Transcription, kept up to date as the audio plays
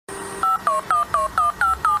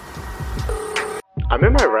I'm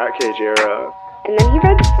in my rat cage era. And then he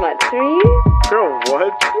read smut to me? Girl,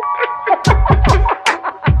 what?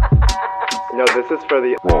 No, this is for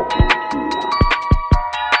the...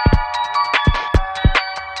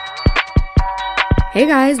 Hey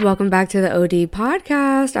guys, welcome back to the OD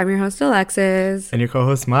podcast. I'm your host Alexis. And your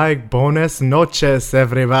co-host Mike. Buenas noches,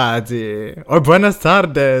 everybody. Or buenas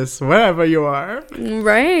tardes, wherever you are.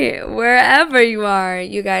 Right, wherever you are.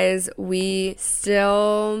 You guys, we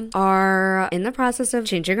still are in the process of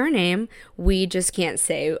changing our name. We just can't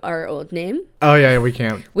say our old name. Oh yeah, we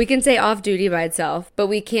can't. We can say off duty by itself, but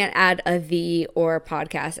we can't add a the or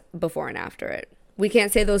podcast before and after it. We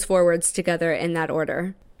can't say those four words together in that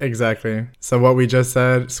order. Exactly. So what we just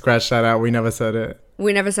said, scratch that out. We never said it.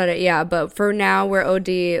 We never said it, yeah. But for now, we're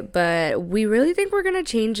OD. But we really think we're going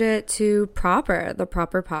to change it to Proper, the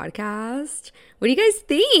Proper Podcast. What do you guys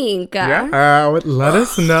think? Yeah, let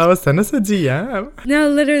us know. Send us a DM. No,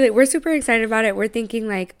 literally, we're super excited about it. We're thinking,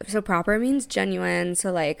 like, so Proper means genuine.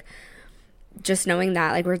 So, like, just knowing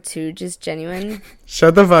that, like, we're two just genuine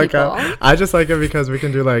Shut the fuck people. up. I just like it because we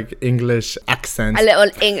can do, like, English accents. A little,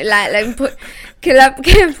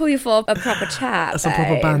 can pull you for a proper chat. Some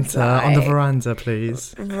proper banter like, on the veranda,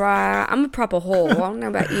 please. Right. I'm a proper whore. I don't know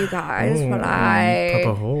about you guys, but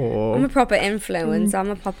Proper whore. I'm a proper influencer. I'm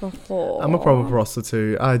a proper whore. I'm a proper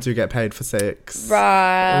prostitute. I do get paid for sex.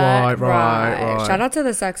 Right. Right. Shout out to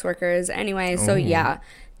the sex workers. Anyway, so yeah.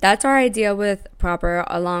 That's our idea with Proper,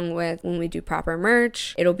 along with when we do Proper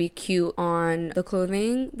merch. It'll be cute on the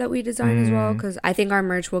clothing that we design as well, because I think our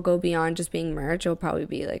merch will go beyond just being merch. It'll probably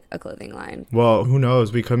be like a clothing line. Well, who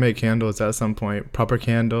knows? We could make candles at some point. Proper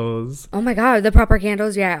candles. Oh my God, the Proper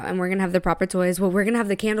candles, yeah. And we're going to have the Proper toys. Well, we're going to have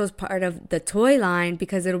the candles part of the toy line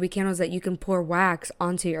because it'll be candles that you can pour wax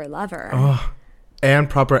onto your lover. Oh, and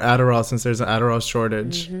proper Adderall since there's an Adderall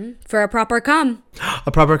shortage. For a proper cum.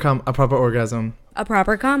 A proper orgasm. A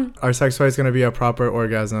proper cum. Our sex toy is going to be a proper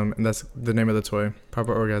orgasm, and that's the name of the toy.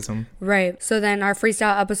 Proper orgasm. Right. So then our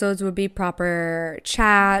freestyle episodes would be proper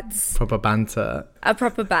chats. Proper banter. A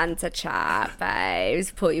proper banter chat,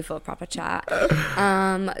 babes. Pull you for a proper chat.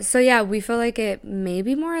 So yeah, we feel like it may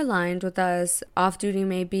be more aligned with us. Off duty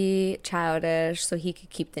may be childish, so he could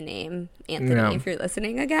keep the name. Anthony, if you're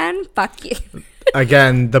listening again, fuck you.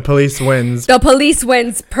 Again, the police wins. The police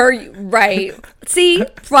wins right. See?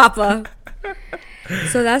 Proper.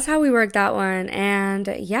 So that's how we work that one.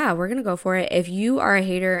 And yeah, we're going to go for it. If you are a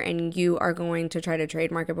hater and you are going to try to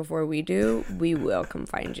trademark it before we do, we will come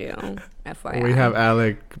find you. FYI. We have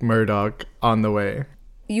Alec Murdoch on the way.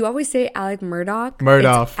 You always say Alec Murdoch.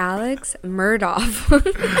 Murdoch. It's Alex Murdoch.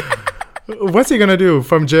 What's he going to do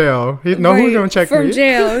from jail? Who's going to check from me? From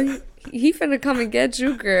jail. He finna come and get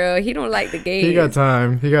you, girl. He don't like the game. He got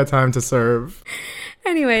time. He got time to serve.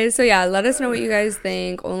 Anyway, so yeah, let us know what you guys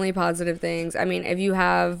think. Only positive things. I mean, if you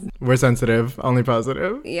have... We're sensitive. Only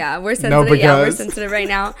positive. Yeah, we're sensitive. No, yeah, we're sensitive right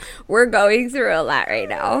now. We're going through a lot right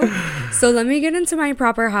now. So let me get into my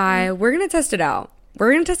proper high. We're going to test it out. Are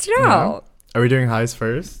we doing highs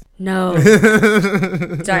first? No.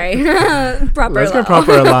 Sorry. Proper Let's low. get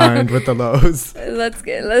proper aligned with the lows. Let's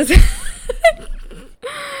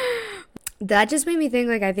That just made me think,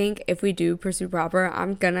 like, I think if we do pursue Proper,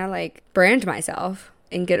 I'm gonna, like, brand myself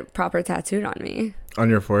and get it Proper tattooed on me. On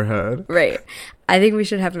your forehead. Right. I think we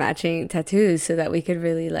should have matching tattoos so that we could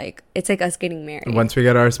really, like, it's like us getting married. Once we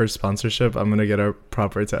get our first sponsorship, I'm gonna get a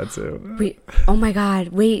Proper tattoo. Wait, oh my God.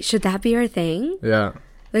 Wait, should that be our thing? Yeah.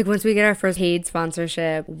 Like, once we get our first paid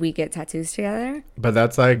sponsorship, we get tattoos together? But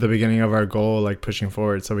that's, like, the beginning of our goal, like, pushing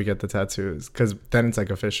forward so we get the tattoos. Because then it's, like,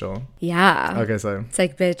 official. Yeah. Okay, so. It's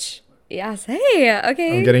like, bitch. Yes. Hey,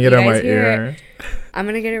 okay. I'm getting it on my ear. I'm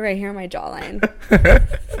going to get it right here on my jawline.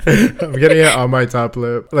 I'm getting it on my top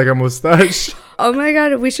lip. Like a mustache. Oh my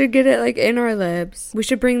God. We should get it, like, in our lips. We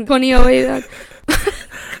should bring 2008 back.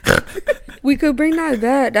 We could bring that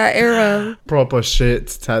back, that era. Proper shit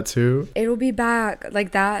tattoo. It'll be back.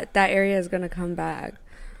 Like, that area is going to come back.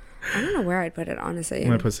 I don't know where I'd put it, honestly.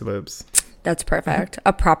 My pussy lips. That's perfect.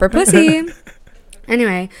 A proper pussy.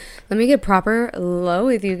 Anyway, let me get proper low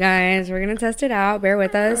with you guys. We're going to test it out. Bear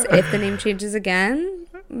with us. If the name changes again,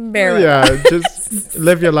 bear with us. Yeah, just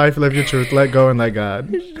live your life, live your truth. Let go and let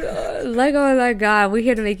God. Let go and let God. We're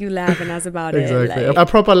here to make you laugh, and that's about exactly. it. Like, a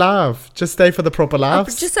proper laugh. Just stay for the proper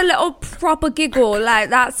laughs. Just a little proper giggle.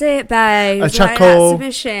 Like, that's it, babe. A chuckle. Like,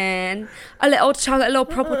 that's submission. A little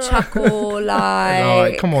proper chuckle.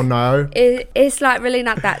 Like, come on now. It's like really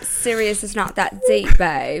not that serious. It's not that deep,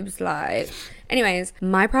 babes. Like... Anyways,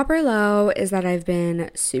 my proper low is that I've been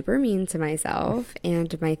super mean to myself,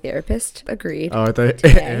 and my therapist agreed. Oh, I thought,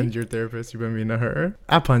 and your therapist, you've been mean to her.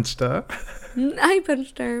 I punched her. I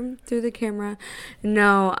punched her through the camera.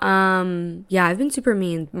 No, yeah, I've been super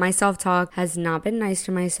mean. My self-talk has not been nice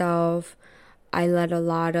to myself. I let a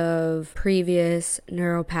lot of previous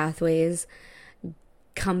neural pathways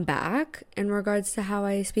come back in regards to how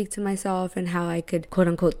I speak to myself and how I could quote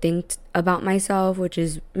unquote think about myself, which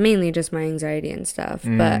is mainly just my anxiety and stuff.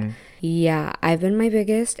 But yeah, I've been my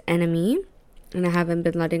biggest enemy. And I haven't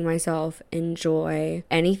been letting myself enjoy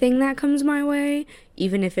anything that comes my way,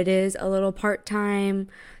 even if it is a little part-time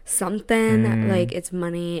something, like it's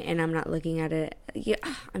money and I'm not looking at it. Yeah,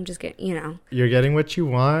 I'm just getting, You're getting what you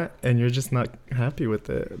want and you're just not happy with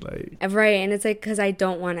it. Like, right, and it's like, because I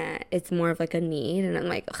don't want it. It's more of like a need, and I'm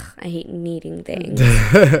like, ugh, I hate needing things.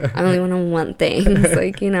 I only want things,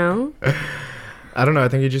 like, I don't know. I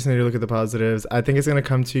think you just need to look at the positives. I think it's going to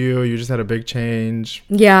come to you. You just had a big change.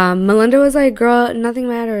 Yeah. Melinda was like, girl, nothing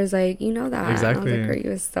matters. Like, you know that. Exactly. I was like, girl, you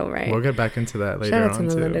was so right. We'll get back into that later on. Shout out to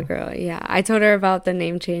Melinda, girl. Yeah. I told her about the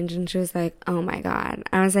name change and she was like, oh my God.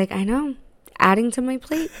 I was like, I know. Adding to my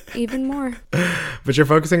plate even more. But you're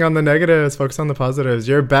focusing on the negatives. Focus on the positives.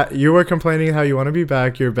 You're back. You were complaining how you want to be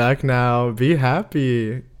back. You're back now. Be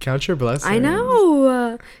happy. Count your blessings. I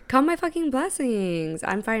know. Count my fucking blessings.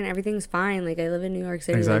 I'm fine. Everything's fine. Like, I live in New York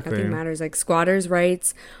City. Exactly. Like, nothing matters. Like, squatters'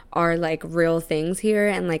 rights are like real things here,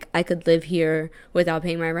 and like I could live here without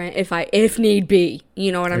paying my rent if need be.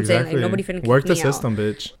 You know what I'm saying? Like, nobody finna kick work the me system, out.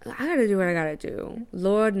 bitch. I gotta do what I gotta do.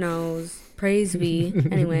 Lord knows. Praise be.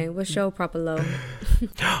 Anyway, we'll show proper low.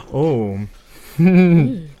 Oh.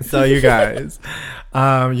 So you guys,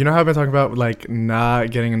 you know how I've been talking about like not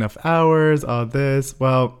getting enough hours, all this.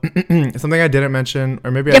 Well, something I didn't mention, or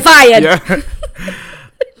maybe you're fired. Yeah.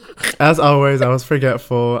 As always, I was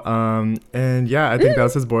forgetful. And yeah, I think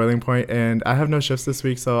that's his boiling point. And I have no shifts this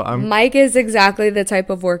week, so Mike is exactly the type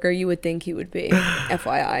of worker you would think he would be,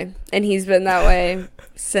 FYI. And he's been that way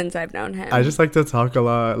since I've known him. I just like to talk a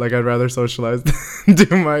lot. Like, I'd rather socialize than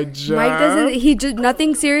do my job. Mike doesn't. He just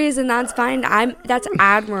nothing serious, and that's fine. That's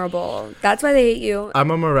admirable. That's why they hate you.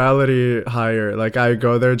 I'm a morality hire. Like, I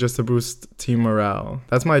go there just to boost team morale.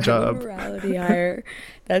 That's my job. I'm a morality hire.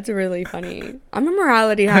 That's really funny. I'm a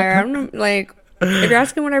morality hire. I'm like, if you're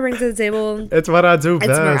asking what I bring to the table, it's what I do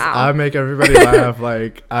best. Morale. I make everybody laugh.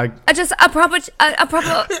 Like, I just a proper.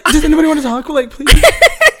 Does anybody want to talk? Like, please.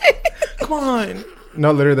 Come on.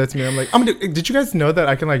 No, literally, that's me. I'm like, did you guys know that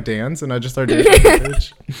I can like dance? And I just started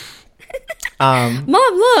dancing. Mom,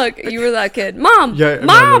 look. You were that kid. Mom. Yeah.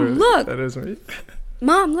 Mom, look. That is me.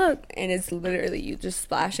 Mom, look. And it's literally you just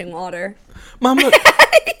splashing water. Mom, look.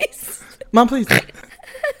 Mom, please.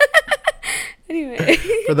 Anyway.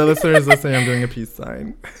 For the listeners listening, I'm doing a peace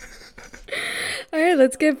sign. All right,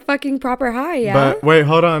 let's get fucking proper high, yeah? But wait,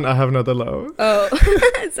 hold on. I have another low. Oh,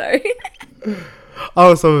 sorry.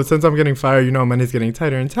 Oh, so since I'm getting fired, money's getting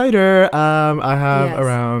tighter and tighter. I have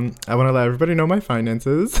around, I want to let everybody know my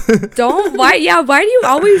finances. Why do you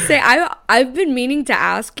always say, I've been meaning to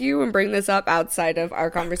ask you and bring this up outside of our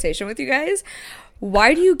conversation with you guys.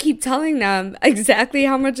 Why do you keep telling them exactly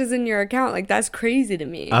how much is in your account? Like, that's crazy to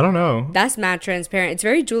me. I don't know. That's mad transparent. It's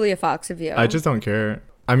very Julia Fox of you. I just don't care.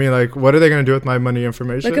 I mean, like, what are they going to do with my money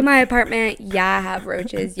information? Look at my apartment. Yeah, I have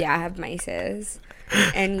roaches. Yeah, I have mices.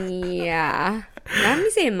 And yeah. Not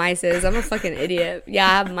me saying mices. I'm a fucking idiot. Yeah,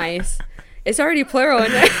 I have mice. It's already plural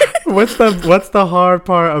in there. What's the hard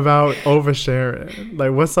part about oversharing?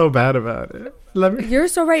 Like, what's so bad about it? You're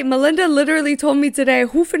so right. Melinda literally told me today,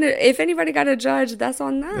 if anybody got a judge, that's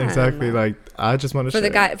on them. Exactly. Like, I just want to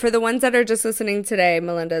share. For the ones that are just listening today,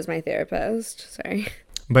 Melinda is my therapist. Sorry.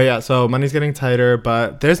 But yeah, so money's getting tighter,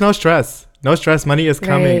 but there's no stress. No stress. Money is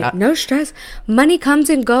coming. Right. No stress. Money comes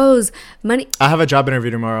and goes. Money. I have a job interview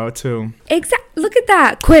tomorrow too. Exactly. Look at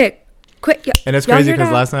that. Quick. And it's crazy because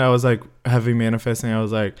last night I was like heavy manifesting. I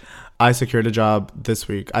was like, I secured a job this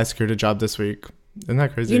week. Isn't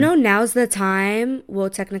that crazy? Now's the time. Well,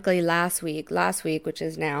 technically last week, which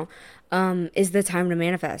is now, is the time to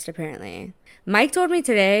manifest, apparently. Mike told me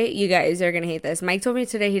today, you guys are going to hate this. Mike told me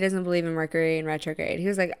today he doesn't believe in Mercury in retrograde. He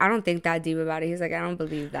was like, I don't think that deep about it. He's like, I don't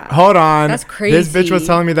believe that. Hold on. That's crazy. This bitch was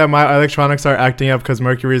telling me that my electronics are acting up because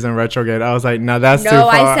Mercury's in retrograde. I was like, no, that's too far. No,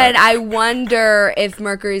 I said, I wonder if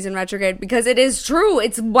Mercury's in retrograde because it is true.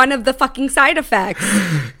 It's one of the fucking side effects.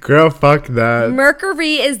 Girl, fuck that.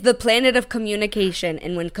 Mercury is the planet of communication.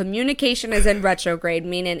 And when communication is in retrograde,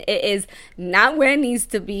 meaning it is not where it needs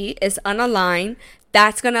to be, it's unaligned,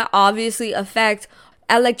 that's going to obviously affect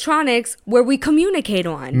electronics where we communicate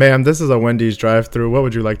on. Ma'am, this is a Wendy's drive-thru. What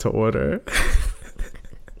would you like to order?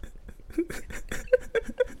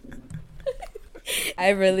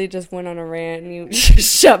 I really just went on a rant and you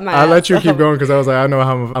just shut my I'll let you up. keep going because I was like, I know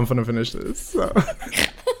how I'm going to finish this. So.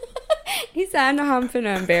 He said, I know how I'm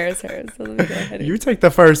finna embarrass her. So let me go ahead. You take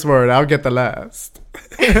the first word. I'll get the last.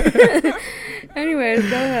 Anyways,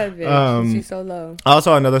 go ahead, bitch. She's so low.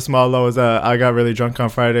 Also, another small low is that I got really drunk on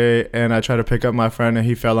Friday and I tried to pick up my friend and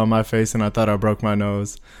he fell on my face and I thought I broke my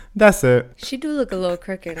nose. That's it. She do look a little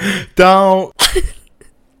crooked. Don't.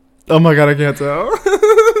 Oh my God, I can't tell.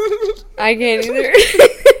 I can't either.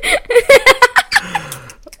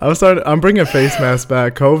 I'm bringing face masks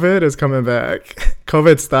back. COVID is coming back.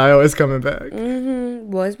 COVID style is coming back.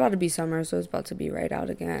 Well, it's about to be summer, so it's about to be right out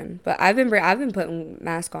again. But I've been putting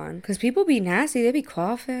mask on because people be nasty. They be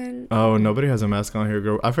coughing. Oh, nobody has a mask on here,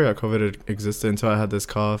 girl. I forgot COVID existed until I had this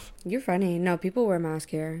cough. You're funny. No, people wear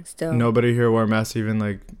masks here still. Nobody here wore masks even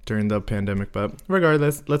like during the pandemic. But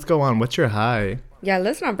regardless, let's go on. What's your high? Yeah,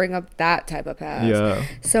 let's not bring up that type of past. Yeah.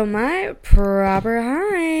 So my proper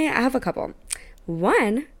high, I have a couple.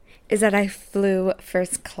 One is that I flew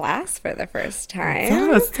first class for the first time.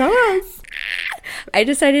 Tell us. I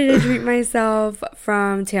decided to treat myself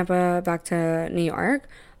from Tampa back to New York.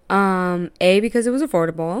 A, because it was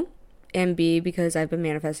affordable. And B, because I've been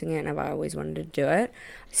manifesting it and I've always wanted to do it.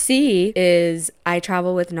 C is I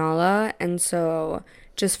travel with Nala, and so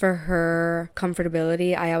just for her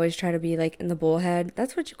comfortability, I always try to be like in the bullhead.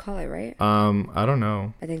 That's what you call it, right? I don't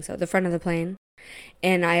know. I think so. The front of the plane.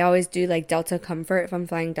 And I always do like Delta Comfort if I'm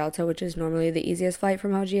flying Delta, which is normally the easiest flight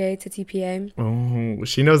from LGA to TPA. Oh,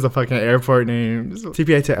 she knows the fucking airport names.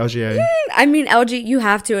 TPA to LGA. I mean, you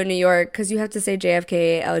have to in New York because you have to say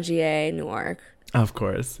JFK, LGA, Newark. Of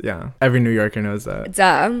course, yeah. Every New Yorker knows that.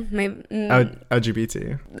 Duh.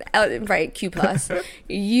 LGBT. Right, Q+.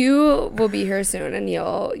 You will be here soon and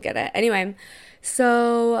you'll get it. Anyway,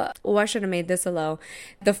 so, I should have made this a low.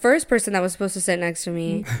 The first person that was supposed to sit next to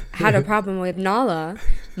me had a problem with Nala.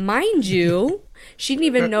 Mind you, she didn't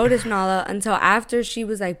even notice Nala until after she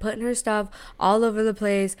was like putting her stuff all over the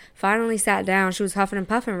place, finally sat down. She was huffing and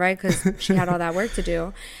puffing, right? Because she had all that work to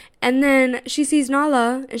do. And then she sees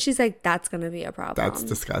Nala and she's like, that's going to be a problem. That's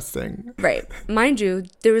disgusting. Right. Mind you,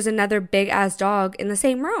 there was another big ass dog in the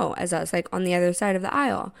same row as us, like on the other side of the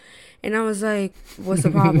aisle. And I was like, what's the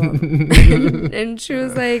problem? And she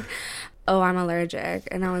was like, oh, I'm allergic.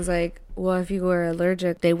 And I was like, well, if you were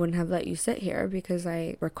allergic, they wouldn't have let you sit here because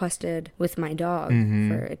I requested with my dog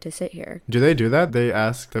for it to sit here. Do they do that? They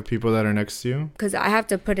ask the people that are next to you? Because I have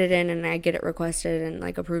to put it in and I get it requested and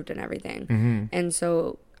like approved and everything. And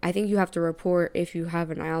so I think you have to report if you have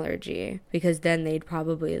an allergy because then they'd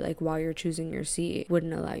probably like while you're choosing your seat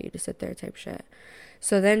wouldn't allow you to sit there type shit.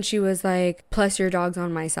 So then she was like, plus your dog's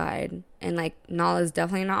on my side. And like Nala's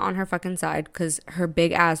definitely not on her fucking side because her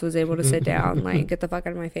big ass was able to sit down. Like, get the fuck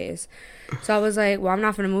out of my face. So I was like, well, I'm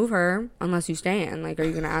not going to move her unless you stand. Like, are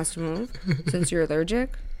you going to ask to move since you're allergic?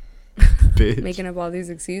 Bitch. Making up all these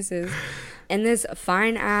excuses. And this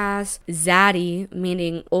fine ass zaddy,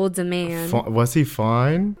 meaning old man. Was he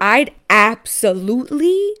fine? I'd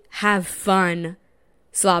absolutely have fun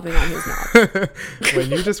slobbing on his knob.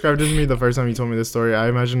 When you described it to me the first time you told me this story, I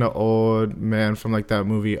imagined an old man from like that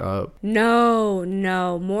movie Up.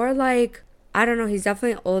 No, more like, I don't know, he's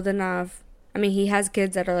definitely old enough. I mean, he has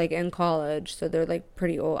kids that are like in college, so they're like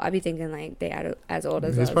pretty old. I'd be thinking like they are as old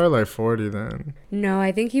as us. He's probably like 40 then. No,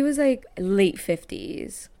 I think he was like late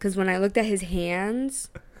 50s. Because when I looked at his hands,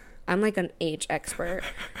 I'm like an age expert.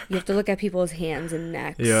 You have to look at people's hands and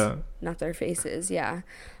necks. Yeah. Not their faces, yeah.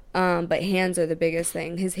 But hands are the biggest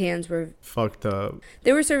thing. His hands were fucked up.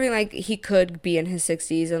 They were serving like he could be in his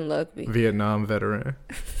 60s and look Vietnam veteran.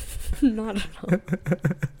 Not at all.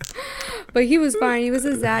 But he was fine. He was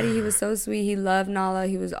a zaddy. He was so sweet. He loved Nala.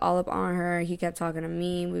 He was all up on her. He kept talking to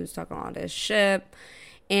me. We was talking all this shit.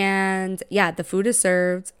 And yeah, the food is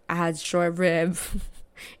served. I had short rib.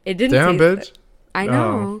 It didn't Damn, bitch. I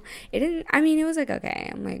know. It didn't. I mean, it was like okay.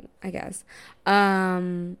 I'm like, I guess.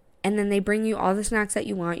 And then they bring you all the snacks that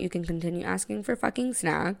you want. You can continue asking for fucking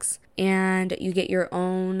snacks. And you get your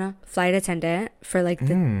own flight attendant for like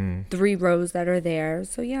the 3 rows that are there.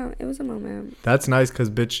 So yeah, it was a moment. That's nice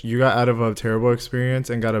because, bitch, you got out of a terrible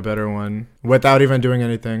experience and got a better one without even doing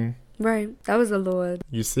anything. Right. That was the Lord.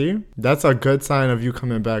 You see? That's a good sign of you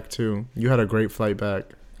coming back too. You had a great flight back.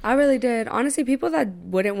 I really did. Honestly, people that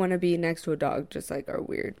wouldn't want to be next to a dog just like are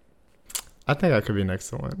weird. I think I could be next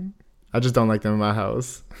to one. I just don't like them in my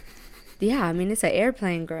house. Yeah, I mean, it's an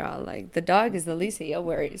airplane, girl. Like, the dog is the least of your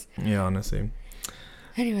worries. Yeah, honestly.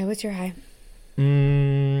 Anyway, what's your high?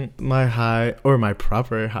 My high, or my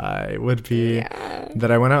proper high, would be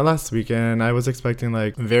that I went out last weekend. I was expecting,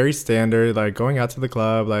 like, very standard, like, going out to the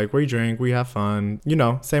club, like, we drink, we have fun. You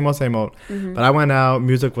know, same old, same old. But I went out.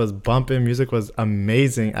 Music was bumping. Music was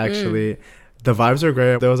amazing, actually. The vibes are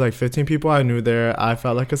great. There was like 15 people I knew there. I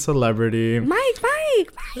felt like a celebrity. Mike.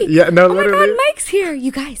 Yeah, no, literally. Oh my God, Mike's here.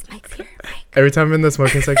 You guys, Mike's here. Mike. Every time I'm in the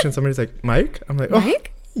smoking section, somebody's like, Mike? I'm like, oh,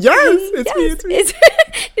 Mike? yes, it's me.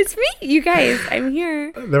 It's me, you guys. I'm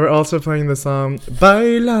here. They were also playing the song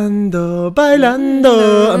Bailando,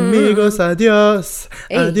 amigos, adios,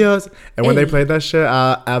 adios. And when they played that shit,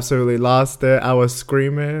 I absolutely lost it. I was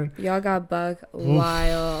screaming. Y'all got buck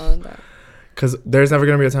wild. Because there's never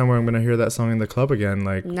going to be a time where I'm going to hear that song in the club again.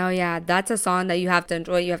 Like, no, yeah, that's a song that you have to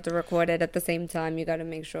enjoy. You have to record it at the same time. You got to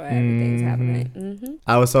make sure everything's happening.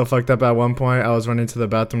 I was so fucked up at one point. I was running to the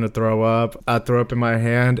bathroom to throw up. I threw up in my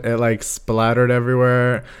hand. It like splattered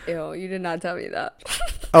everywhere. Ew, you did not tell me that.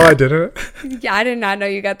 Oh, I didn't? Yeah, I did not know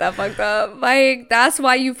you got that fucked up. Like, that's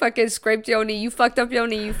why you fucking scraped your knee. You fucked up your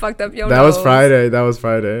knee. You fucked up your That nose. was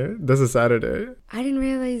Friday. This is Saturday. I didn't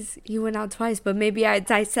realize you went out twice, but maybe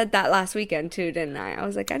I said that last weekend too, didn't I? I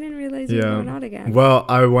was like, I didn't realize you went out again. Well,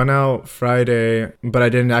 I went out Friday, but I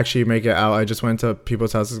didn't actually make it out. I just went to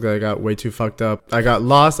people's houses because I got way too fucked up. I got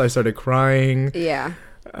lost. I started crying. Yeah.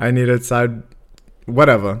 I needed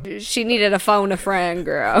whatever. She needed to phone a friend,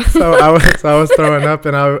 girl. So I was throwing up,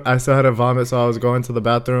 and I still had to vomit, so I was going to the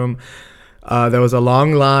bathroom. There was a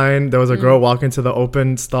long line. There was a girl walking to the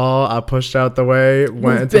open stall. I pushed out the way,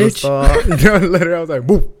 went into the stall. Literally, I was like,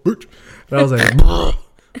 "Boo, boo." And I was like,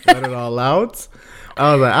 let it all out.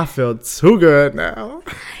 I was like, I feel too good now.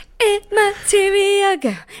 Immaterial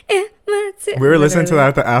girl. We were listening to that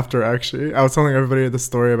at the after, actually. I was telling everybody the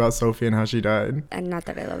story about Sophie and how she died. And not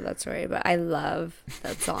that I love that story, but I love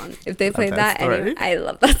that song. If they played that, anyway, I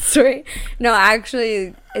love that story. No,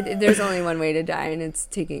 actually, there's only one way to die, and it's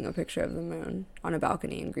taking a picture of the moon on a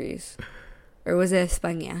balcony in Greece. Or was it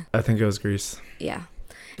España? I think it was Greece. Yeah.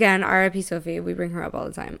 Again, R.I.P. Sophie. We bring her up all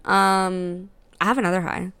the time. I have another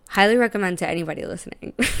high. Highly recommend to anybody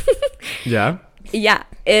listening. Yeah? Yeah.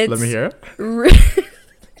 It's let me hear it.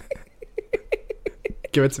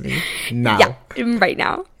 Give it to me now. Yeah, right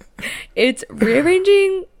now. It's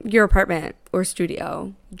rearranging your apartment or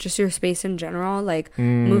studio, just your space in general, like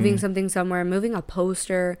moving something somewhere, moving a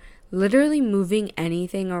poster, literally moving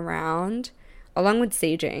anything around, along with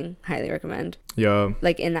staging. Highly recommend. Yeah.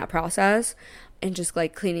 Like in that process. And just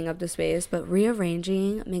like cleaning up the space, but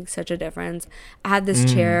rearranging makes such a difference. I had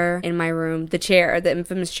this chair in my room, the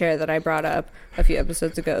infamous chair that I brought up a few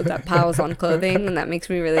episodes ago that piles on clothing, and that makes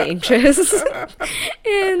me really anxious.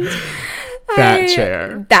 And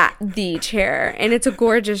the chair, and it's a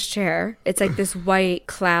gorgeous chair. It's like this white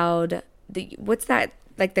cloud. What's that?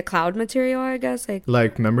 Like the cloud material, I guess.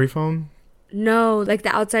 Like memory foam. No, like the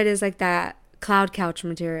outside is like that cloud couch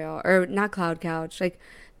material, or not cloud couch, like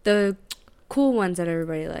the cool ones that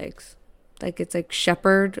everybody likes. Like it's like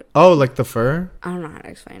shepherd. Oh, like the fur? I don't know how to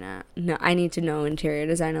explain it. No, I need to know interior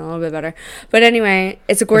design a little bit better. But anyway,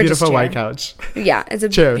 it's a gorgeous beautiful chair. White couch. Yeah, it's a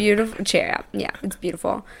beautiful chair. Yeah, it's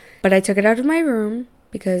beautiful. But I took it out of my room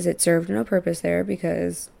because it served no purpose there,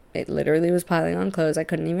 because it literally was piling on clothes. I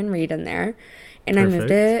couldn't even read in there. And Perfect. I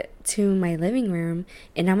moved it to my living room.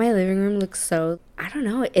 And now my living room looks so, I don't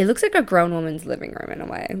know. It looks like a grown woman's living room in a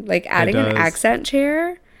way. Like adding an accent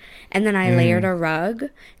chair. And then I layered a rug,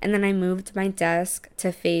 and then I moved my desk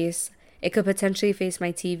to face, it could potentially face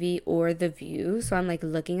my TV or the view. So I'm like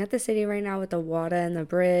looking at the city right now with the water and the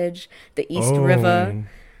bridge, the East River.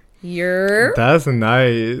 That's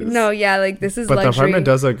nice. No, yeah, like this is but luxury. The apartment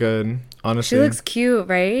does look good, honestly. She looks cute,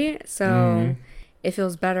 right? So it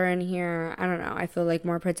feels better in here. I don't know. I feel like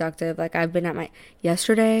more productive. Like I've been at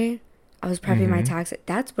yesterday, I was prepping my taxes.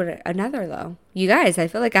 That's another though. You guys, I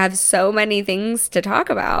feel like I have so many things to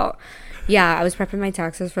talk about. Yeah, I was prepping my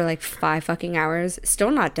taxes for like 5 fucking hours.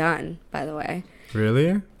 Still not done, by the way.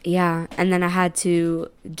 Really? Yeah, and then I had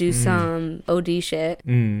to do some OD shit.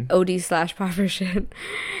 OD/proper shit.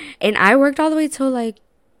 And I worked all the way till and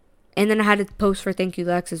then I had to post for Thank You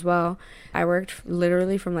Lex as well. I worked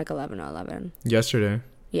literally from 11 to 11. Yesterday?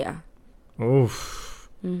 Yeah. Oof.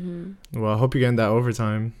 Well, I hope you're getting that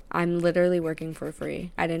overtime. I'm literally working for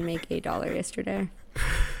free. I didn't make $8 yesterday.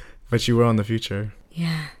 But you will in the future.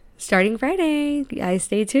 Yeah. Starting Friday. Guys,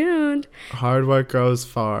 stay tuned. Hard work goes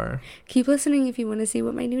far. Keep listening if you want to see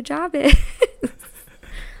what my new job is.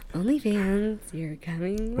 OnlyFans, you're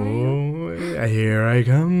coming. Oh, here I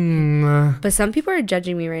come. But some people are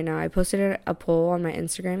judging me right now. I posted a poll on my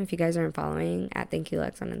Instagram. If you guys aren't following at Thank You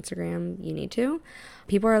Lex on Instagram, you need to.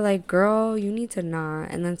 People are like, girl, you need to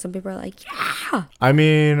not. And then some people are like, yeah. I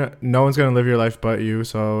mean, no one's going to live your life but you.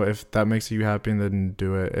 So if that makes you happy, then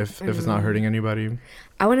do it. If it's not hurting anybody.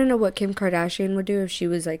 I want to know what Kim Kardashian would do if she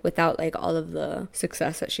was without all of the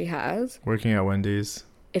success that she has. Working at Wendy's.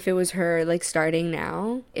 if it was her like starting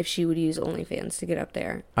now, if she would use OnlyFans to get up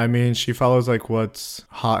there. I mean, she follows like what's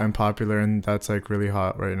hot and popular, and that's like really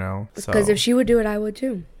hot right now. Because if she would do it, I would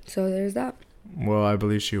too. So there's that. Well, I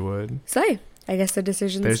believe she would. So I guess the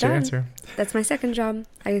decision's There's done. your answer. That's my second job.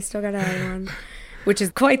 I still got another one, which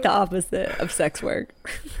is quite the opposite of sex work.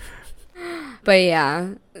 But yeah,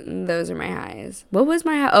 those are my highs. What was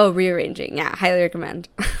my high? Oh, rearranging. Yeah, highly recommend.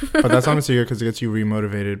 But that's honestly good because it gets you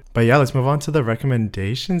remotivated. But yeah, let's move on to the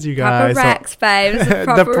recommendations, you guys. Proper Rex vibes. The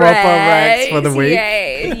proper Rex for the week.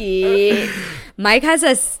 Yeah. Mike has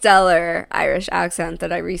a stellar Irish accent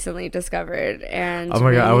that I recently discovered. And oh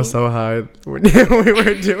my God, I was so high when we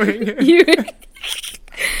were doing it.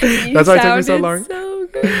 That's why it took me so long. So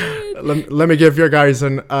good. Let me give you guys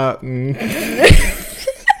an...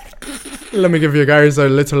 Let me give you guys a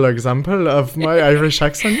little example of my Irish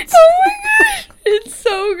accent. Oh my gosh, it's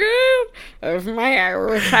so good. Of my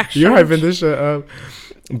Irish accent. You're hyping this shit up.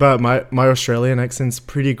 But my Australian accent's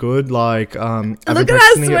pretty good. Like, I've Look been at that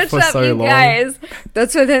practicing it switch for up, so you long. guys.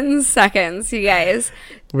 That's within seconds, you guys.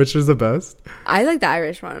 Which is the best? I like the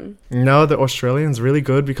Irish one. No, the Australian's really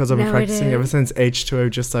good because I've been No, practicing ever since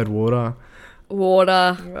H2O Just Said Water.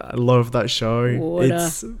 Water. I love that show. Water.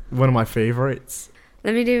 It's one of my favorites.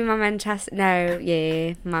 Let me do my Manchester. No,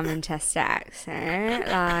 yeah, my Manchester accent.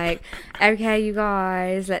 Like, okay, you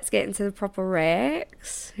guys, let's get into the proper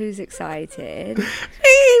Rex. Who's excited? Me.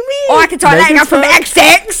 Oh, I can talk like I'm from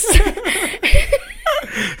X6.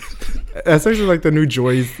 That's actually like the new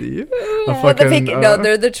Joyzy. What the pick? No,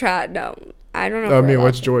 they're the trap. No, I don't know. I mean,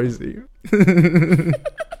 what's Joyzy?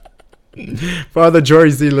 For all the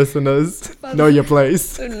Joyzy listeners, know your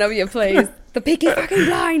place. Know your place. The Peaky fucking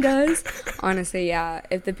Blinders. Honestly, yeah.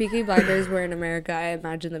 If the Peaky Blinders were in America, I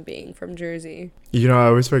imagine them being from Jersey. You know, I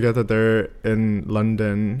always forget that they're in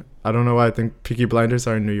London. I don't know why I think Peaky Blinders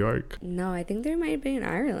are in New York. No, I think they might be in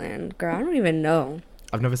Ireland. Girl, I don't even know.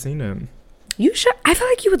 I've never seen it. You should. I feel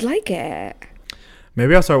like you would like it.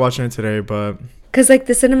 Maybe I'll start watching it today, but... Because, like,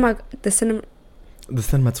 the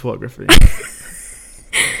cinematography.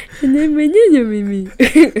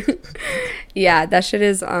 Yeah, that shit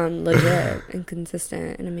is legit and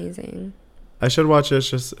consistent and amazing. I should watch it.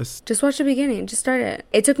 Just watch the beginning. Just start it.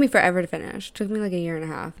 It took me forever to finish. It took me like a year and a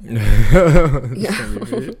half.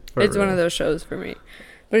 It's one of those shows for me.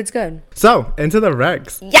 But it's good. So, into the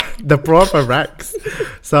Rex. Yeah. The proper Rex.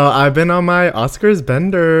 So, I've been on my Oscars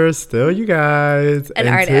bender still, you guys. An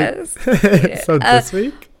artist. So, this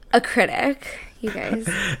week? A critic, you guys.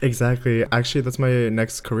 Exactly. Actually, that's my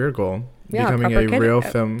next career goal. Yeah, becoming a real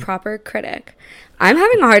film. Proper critic. I'm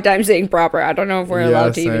having a hard time saying proper. I don't know if we're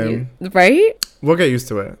allowed to even use. Right? We'll get used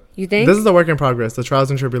to it. You think? This is a work in progress. The trials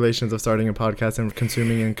and tribulations of starting a podcast and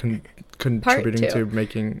consuming and contributing to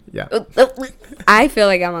making. Yeah. I feel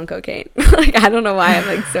like I'm on cocaine. Like, I don't know why I'm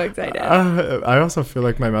like so excited. I also feel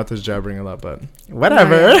like my mouth is jabbering a lot, but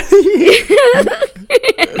whatever.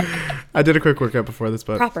 I did a quick workout before this,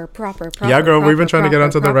 but proper. Yeah, girl, we've been trying to get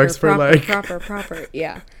onto the Rex for like proper.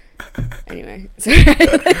 Yeah. Anyway.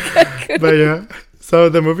 But yeah. So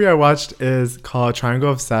the movie I watched is called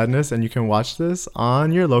Triangle of Sadness, and you can watch this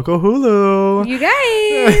on your local Hulu. You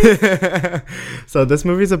guys! So this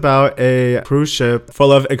movie's about a cruise ship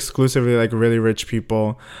full of exclusively like really rich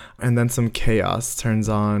people, and then some chaos turns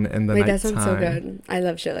on in the nighttime. That sounds so good. I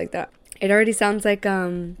love shit like that. It already sounds like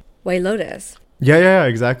White Lotus. Yeah,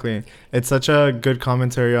 exactly. It's such a good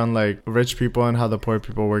commentary on like rich people and how the poor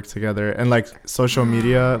people work together, and like social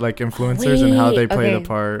media like influencers and how they play the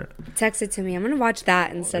part. Text it to me. I'm gonna watch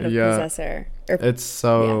that instead of Possessor. It's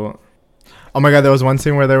so oh my God, there was one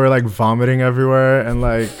scene where they were like vomiting everywhere, and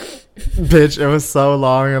like bitch, it was so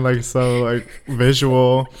long and like so like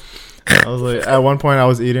visual. I was like, at one point I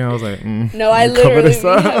was eating, I was like, no, I literally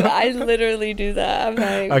do that. I'm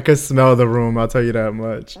like, I could smell the room, I'll tell you that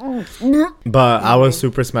much. But I was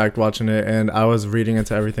super smacked watching it, and I was reading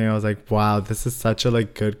into everything. I was like, wow, this is such a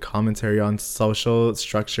like good commentary on social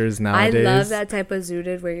structures nowadays. I love that type of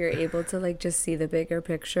zooted where you're able to like just see the bigger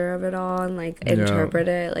picture of it all and like interpret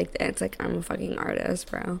it. Like, it's like, I'm a fucking artist,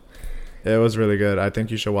 bro. It was really good. I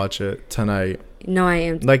think you should watch it tonight. No, I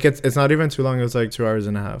am. Like, it's not even too long. It was like 2 hours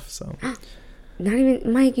and a half. So, not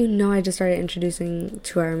even, Mike. You know, I just started introducing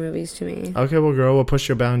 2-hour movies to me. Okay, well, girl, we'll push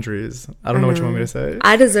your boundaries. I don't know what you want me to say.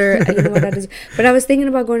 I deserve. You know what I deserve. But I was thinking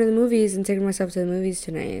about going to the movies and taking myself to the movies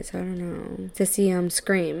tonight. So I don't know, to see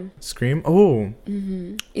Scream. Scream? Oh.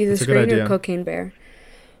 Either Scream or Cocaine Bear.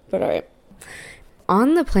 But all right.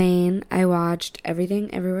 On the plane, I watched Everything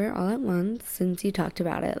Everywhere All at Once, since you talked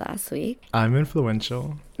about it last week. I'm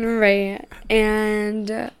influential. Right.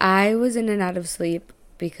 And I was in and out of sleep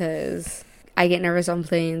because I get nervous on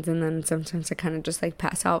planes, and then sometimes I kind of just like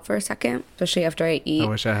pass out for a second, especially after I eat. I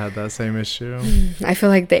wish I had that same issue. I feel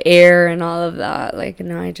like the air and all of that, like,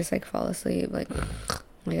 no, I just like fall asleep, like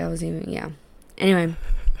I was even, yeah. Anyway,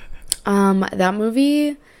 that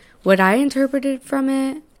movie, what I interpreted from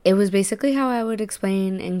it, it was basically how I would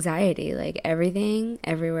explain anxiety, like everything,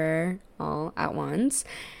 everywhere, all at once.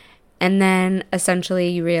 And then essentially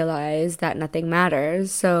you realize that nothing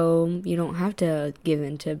matters, so you don't have to give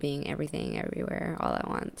into being everything everywhere all at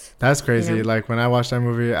once. That's crazy. You know? Like when I watched that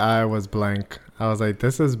movie, I was blank. I was like,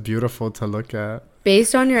 this is beautiful to look at.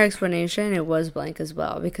 Based on your explanation, it was blank as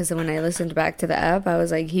well, because when I listened back to the app, I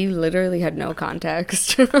was like, he literally had no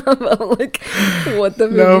context about like what the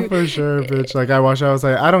movie. No, for sure, bitch. Like I watched it, I was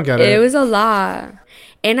like, I don't get it. It was a lot.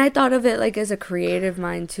 And I thought of it like as a creative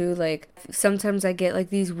mind too. Like sometimes I get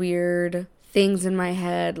like these weird things in my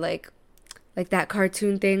head, like that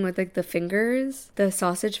cartoon thing with like the fingers, the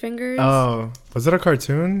sausage fingers. Oh, was it a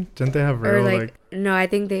cartoon? Didn't they have real or like no, I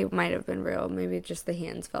think they might have been real. Maybe just the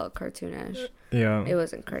hands felt cartoonish. Yeah, it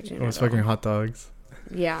wasn't cartoon. It was fucking hot dogs.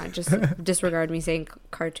 Yeah, just disregard me saying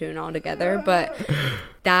cartoon altogether. But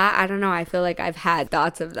that, I don't know, I feel like I've had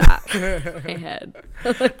thoughts of that in my head.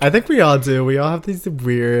 I think we all do. We all have these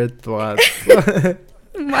weird thoughts. Yeah.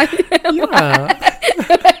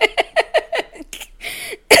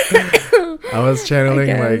 I was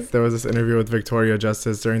channeling, like, there was this interview with Victoria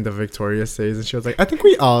Justice during the Victoria stage, and she was like, I think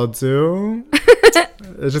we all do.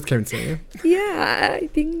 It just came to me. Yeah, I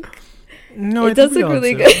think... No, it does look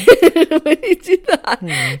really good when you do that.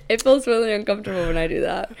 It feels really uncomfortable when I do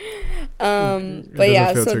that. But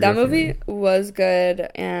yeah, so that movie was good,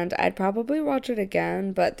 and I'd probably watch it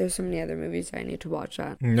again, but there's so many other movies I need to watch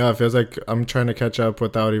that. No, it feels like I'm trying to catch up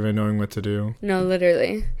without even knowing what to do. No,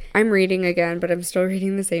 literally. I'm reading again, but I'm still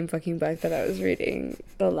reading the same fucking book that I was reading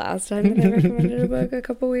the last time that I recommended a book a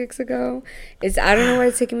couple weeks ago. I don't know why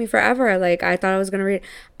it's taking me forever. Like, I thought I was going to read.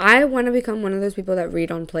 I want to become one of those people that read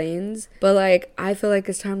on planes, but like, I feel like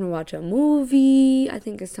it's time to watch a movie. I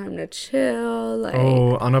think it's time to chill. Like,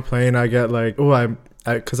 oh, on a plane, I get like,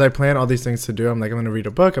 because I plan all these things to do. I'm like, I'm going to read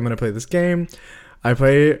a book. I'm going to play this game. I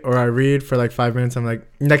play or I read for like 5 minutes. I'm like,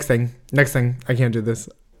 next thing. I can't do this.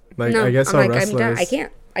 Like, no, I get so I'm like, restless. I'm done.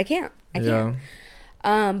 I can't. Yeah.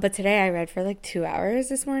 But today I read for like 2 hours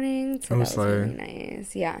this morning. So that was really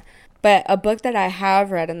nice. Yeah. But a book that I have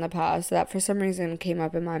read in the past that for some reason came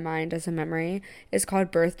up in my mind as a memory is called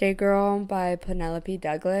Birthday Girl by Penelope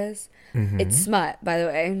Douglas. Mm-hmm. It's smut, by the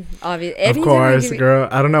way. Obviously. Of course, girl.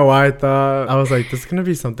 I don't know why I was like, this is going to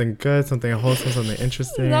be something good, something wholesome, something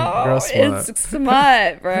interesting. No, girl, smut. It's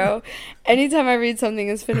smut, bro. Anytime I read something,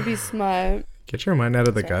 it's going to be smut. Get your mind out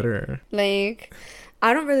of the gutter. Like...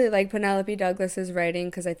 I don't really like Penelope Douglas's writing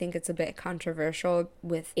because I think it's a bit controversial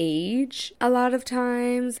with age a lot of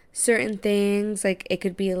times. Certain things, like it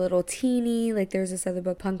could be a little teeny, like there's this other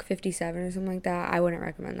book, Punk 57 or something like that. I wouldn't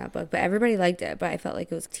recommend that book, but everybody liked it, but I felt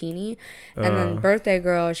like it was teeny. And then Birthday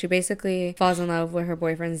Girl, she basically falls in love with her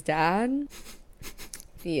boyfriend's dad.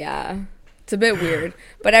 Yeah. It's a bit weird,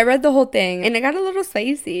 but I read the whole thing and it got a little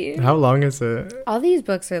spicy. How long is it? All these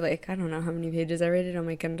books are like, I don't know how many pages. I read it on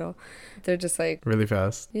my Kindle. They're just like really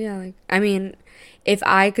fast. Yeah, like I mean, if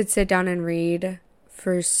I could sit down and read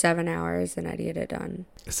for 7 hours, then I'd get it done.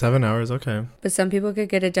 7 hours, okay. But some people could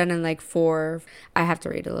get it done in like 4. I have to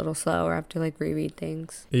read a little slow, or I have to like reread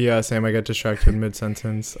things. Yeah, same. I get distracted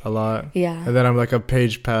mid-sentence a lot. Yeah. And then I'm like a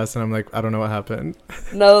page past and I'm like, I don't know what happened.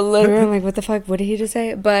 No, literally, I'm like, what the fuck? What did he just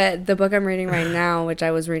say? But the book I'm reading right now, which I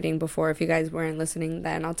was reading before, if you guys weren't listening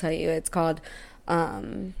then, I'll tell you, it's called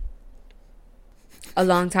A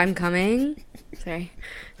Long Time Coming. Sorry.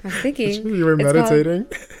 I was thinking. You were meditating?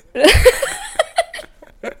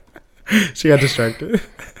 She got distracted.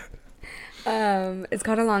 It's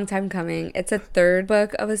called A Long Time Coming. It's a third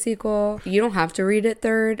book of a sequel. You don't have to read it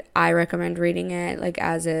third. I recommend reading it like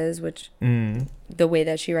as is, which the way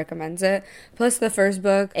that she recommends it. Plus the first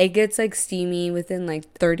book, it gets like steamy within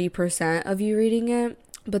like 30% of you reading it.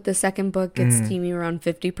 But the second book gets steamy around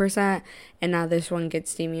 50%. And now this one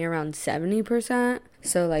gets steamy around 70%.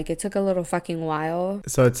 So, like, it took a little fucking while.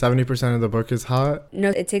 So, it's 70% of the book is hot? No,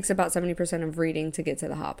 it takes about 70% of reading to get to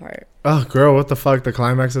the hot part. Oh, girl, what the fuck? The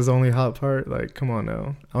climax is the only hot part? Like, come on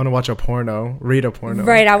now. I want to watch a porno. Read a porno.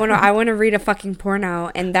 Right, I want to read a fucking porno.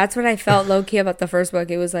 And that's what I felt low-key about the first book.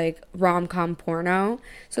 It was, like, rom-com porno.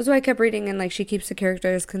 So, that's why I kept reading. And, like, she keeps the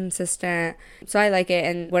characters consistent. So, I like it.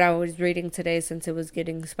 And what I was reading today, since it was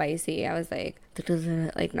getting spicy, I was, like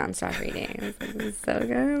nonstop reading. I was like, this is so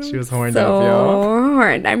good. She was horned up, y'all.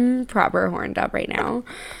 Horned. I'm proper horned up right now.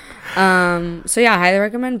 So yeah, I highly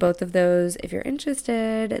recommend both of those. If you're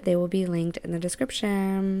interested, they will be linked in the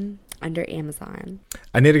description. under Amazon.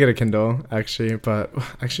 I need to get a Kindle, actually, but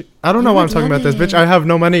I don't know why I'm talking about this, bitch. it. I have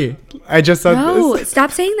no money. I just said No, this.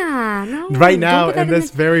 stop saying that. No. Right now, in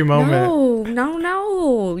this very moment.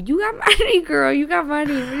 No. You got money, girl. You got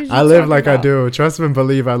money. What are you I live like about? I do. Trust and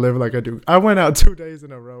believe I live like I do. I went out 2 days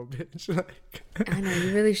in a row, bitch. Like, I know,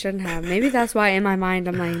 you really shouldn't have. Maybe that's why in my mind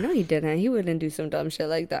I'm like, no, you didn't. He wouldn't do some dumb shit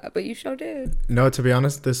like that. But you sure did. no, to be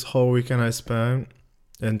honest, this whole weekend I spent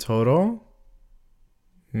in total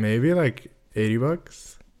maybe like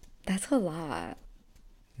 $80. That's a lot.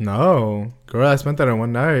 No, girl, I spent that in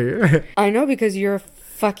one night. I know, because you're a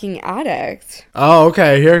fucking addict. Oh,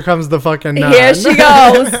 okay. Here comes the fucking nun. Here she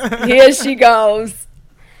goes. Here she goes.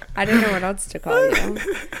 I didn't know what else to call you.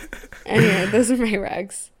 Anyway, those are my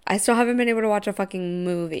recs. I still haven't been able to watch a fucking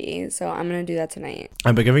movie, so I'm gonna do that tonight.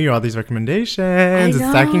 I've been giving you all these recommendations. It's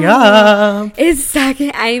stacking up. It's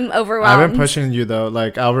stacking. I'm overwhelmed. I've been pushing you though.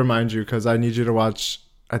 Like, I'll remind you because I need you to watch.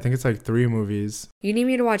 I think it's like 3 movies. You need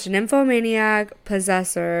me to watch Nymphomaniac,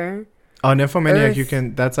 Possessor. Oh, Nymphomaniac,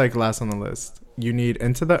 Earth. that's like last on the list. You need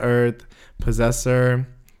Into the Earth, Possessor,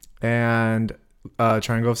 and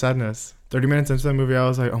Triangle of Sadness. 30 minutes into the movie, I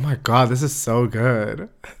was like, oh my God, this is so good.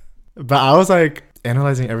 But I was like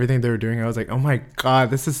analyzing everything they were doing. I was like, oh my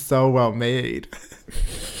God, this is so well made.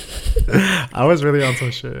 I was really on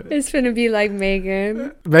some shit. It's gonna be like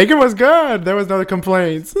Megan. Megan was good. There was no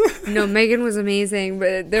complaints. No, Megan was amazing,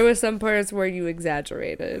 but there were some parts where you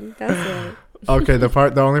exaggerated. That's it. Okay,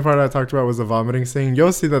 the only part I talked about was the vomiting scene.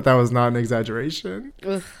 You'll see that was not an exaggeration.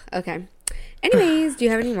 Oof, okay. Anyways, do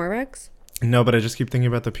you have any more recs? No, but I just keep thinking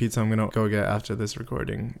about the pizza I'm gonna go get after this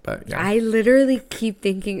recording. But yeah, I literally keep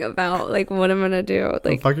thinking about like what I'm gonna do.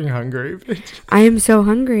 Like, I'm fucking hungry, bitch. I am so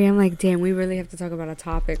hungry. I'm like, damn, we really have to talk about a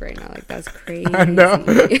topic right now. Like, that's crazy. I know.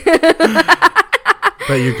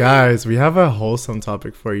 But you guys, we have a wholesome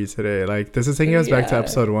topic for you today. Like, this is taking us back to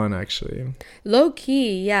episode 1, actually. Low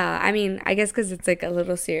key, yeah. I mean, I guess because it's like a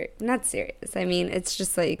little serious. Not serious. I mean, it's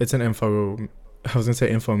just like, it's an I was gonna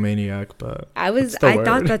say infomaniac, but I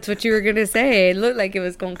thought that's what you were gonna say. It looked like it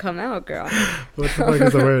was gonna come out, girl. What the fuck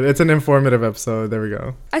is the word? It's an informative episode. There we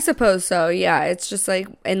go. I suppose so. Yeah, it's just like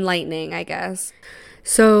enlightening, I guess.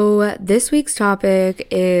 So this week's topic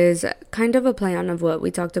is kind of a plan of what we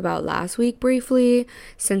talked about last week briefly,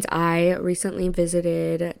 since I recently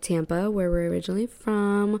visited Tampa, where we're originally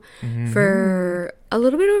from, for a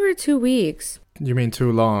little bit over 2 weeks. You mean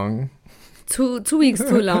too long? 2 weeks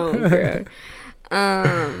too long, girl.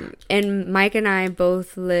 And Mike and I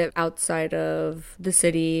both live outside of the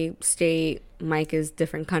city, state. Mike is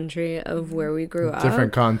different country of where we grew up.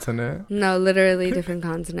 Different continent. No, literally different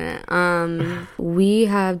continent. We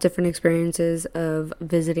have different experiences of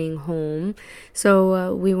visiting home.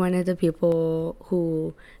 So we wanted the people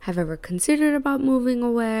who have ever considered about moving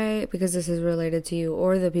away, because this is related to you,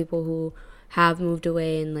 or the people who have moved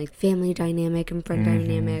away and like family dynamic and friend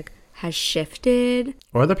dynamic has shifted.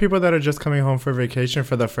 Or the people that are just coming home for vacation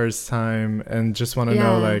for the first time and just want to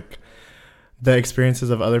know like the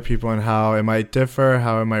experiences of other people and how it might differ,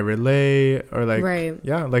 how it might relate, or like,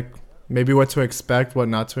 like maybe what to expect, what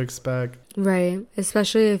not to expect. Right.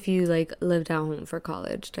 Especially if you like lived at home for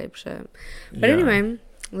college type shit. But anyway,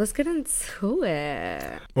 let's get into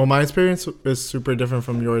it. Well, my experience is super different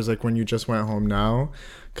from yours, like when you just went home now.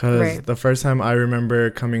 Because the first time I remember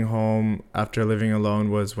coming home after living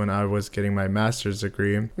alone was when I was getting my master's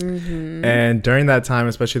degree. And during that time,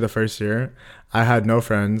 especially the first year, I had no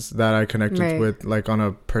friends that I connected with like on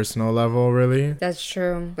a personal level, really. That's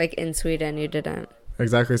true. Like in Sweden, you didn't.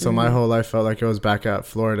 Exactly. So my whole life felt like it was back at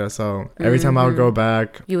Florida. So every time I would go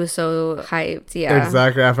back, you were so hyped. Yeah,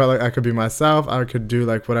 exactly. I felt like I could be myself. I could do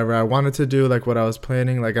like whatever I wanted to do, like what I was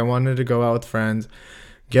planning. Like I wanted to go out with friends,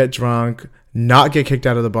 get drunk, not get kicked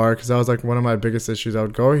out of the bar, because that was like one of my biggest issues. I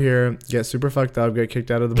would go here, get super fucked up, get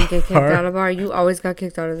kicked out of the bar. Get kicked out of the bar. You always got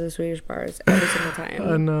kicked out of the Swedish bars every single time.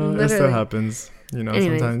 I know. It still happens, you know.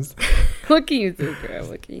 Anyways. Sometimes. What can you do, girl?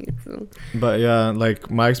 What can you do? But yeah,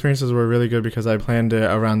 like my experiences were really good because I planned it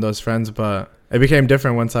around those friends, but it became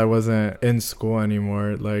different once I wasn't in school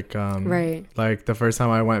anymore. Like like the first time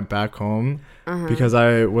I went back home, because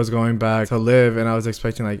I was going back to live and I was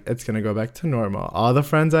expecting like it's gonna go back to normal. All the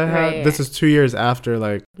friends I had, this is 2 years after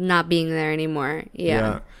like not being there anymore.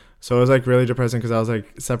 Yeah. So it was like really depressing because I was like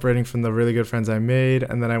separating from the really good friends I made,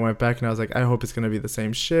 and then I went back and I was like, I hope it's gonna be the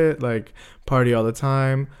same shit, like party all the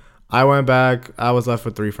time. I went back, I was left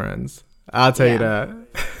with 3 friends. I'll tell you that.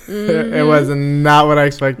 It was not what I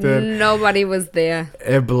expected. Nobody was there.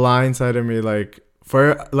 It blindsided me like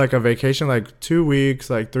For like a vacation, like 2 weeks,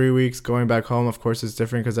 like 3 weeks, going back home, of course, it's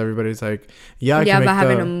different because everybody's like, yeah, I can but make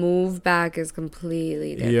having to move back is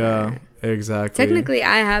completely different. Yeah, exactly. Technically,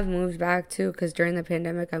 I have moved back too, because during the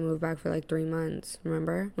pandemic, I moved back for like 3 months.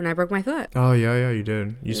 Remember when I broke my foot? Oh yeah, you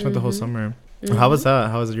did. You spent the whole summer. How was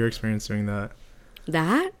that? How was your experience doing that?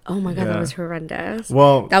 That? Oh my god, that was horrendous.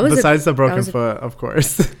 Well, that was besides the broken foot, of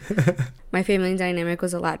course. My family dynamic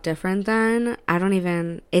was a lot different then.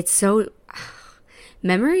 It's so...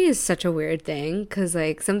 Memory is such a weird thing, because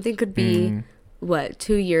like something could be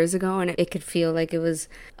 2 years ago and it could feel like it was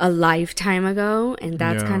a lifetime ago, and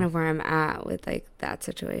that's kind of where I'm at with like that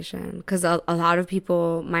situation, because a lot of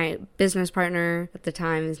people, my business partner at the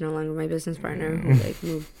time is no longer my business partner, who like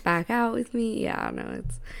moved back out with me.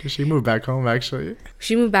 Did she move back home? Actually,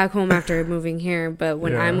 she moved back home after moving here, but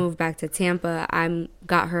when I moved back to Tampa, I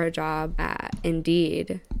got her a job at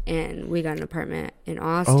Indeed, and we got an apartment in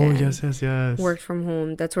Austin. Oh yes, worked from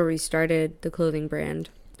home. That's where we started the clothing brand.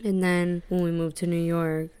 And then when we moved to New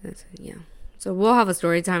York, so we'll have a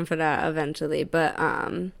story time for that eventually. But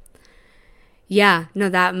that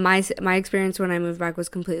my experience when I moved back was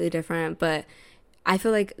completely different. But I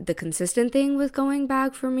feel like the consistent thing with going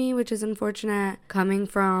back for me, which is unfortunate, coming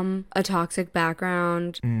from a toxic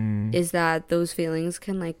background, is that those feelings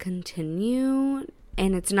can like continue.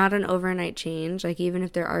 And it's not an overnight change. Like, even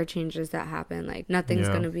if there are changes that happen, like nothing's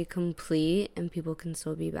going to be complete, and people can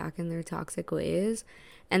still be back in their toxic ways.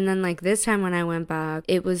 And then like this time when I went back,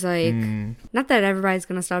 it was like, not that everybody's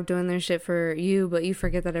going to stop doing their shit for you, but you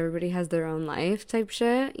forget that everybody has their own life type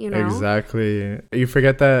shit, you know? Exactly. You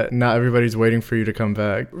forget that not everybody's waiting for you to come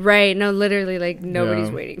back. Right. No, literally, like nobody's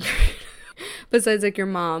waiting for you. Besides like your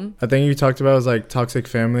mom. I think you talked about was like toxic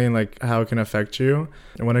family and like how it can affect you.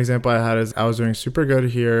 And one example I had is I was doing super good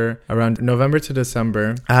here around November to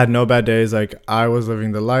December. I had no bad days. Like, I was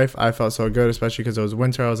living the life. I felt so good, especially because it was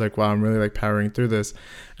winter. I was like, wow, I'm really like powering through this.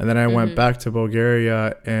 And then I went back to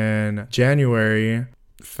Bulgaria in January.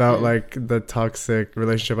 Felt like the toxic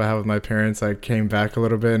relationship I had with my parents like came back a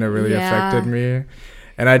little bit, and it really affected me.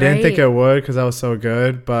 And I didn't think it would, because I was so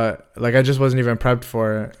good, but like I just wasn't even prepped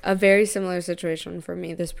for it. A very similar situation for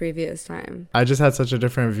me this previous time. I just had such a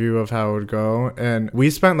different view of how it would go, and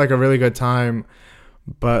we spent like a really good time,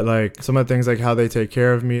 but like some of the things, like how they take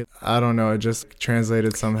care of me, I don't know, it just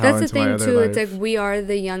translated somehow into my other life. That's the thing too. It's like we are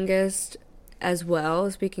the youngest as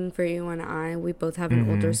well. Speaking for you and I, we both have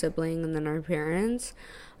an older sibling and then our parents.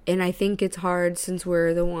 And I think it's hard since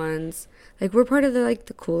we're the ones, like, we're part of the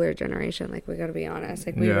cooler generation. Like, we got to be honest.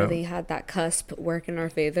 Like, we really had that cusp work in our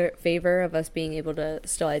favor of us being able to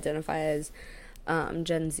still identify as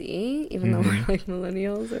Gen Z, even though we're like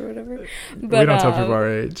millennials or whatever. But we don't tell people our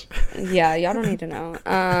age. Yeah, y'all don't need to know.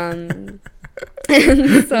 And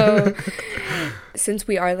so, since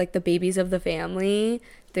we are like the babies of the family,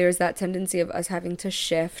 there's that tendency of us having to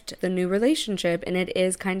shift the new relationship, and it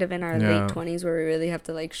is kind of in our late 20s where we really have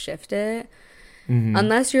to like shift it.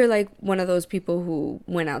 Unless you're like one of those people who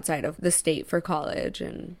went outside of the state for college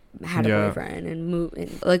and had a boyfriend and moved,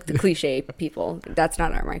 and like the cliche people. That's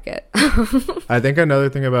not our market. I think another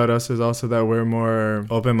thing about us is also that we're more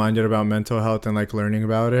open-minded about mental health and like learning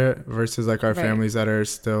about it versus like our families that are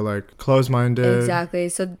still like closed-minded. Exactly.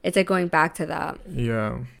 So it's like going back to that.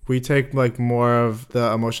 Yeah. We take like more of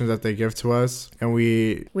the emotions that they give to us, and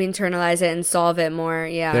we internalize it and solve it more.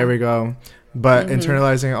 Yeah. There we go. But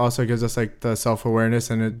internalizing it also gives us like the self-awareness,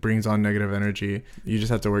 and it brings on negative energy. You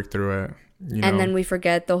just have to work through it. And then we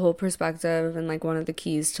forget the whole perspective and like one of the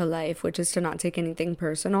keys to life, which is to not take anything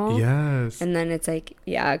personal. Yes. And then it's like,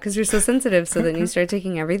 because you're so sensitive. So then you start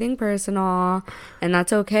taking everything personal, and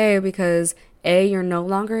that's okay, because you're no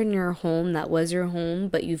longer in your home that was your home,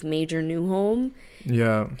 but you've made your new home.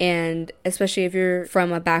 Yeah. And especially if you're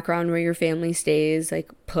from a background where your family stays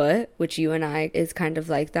like put, which you and I is kind of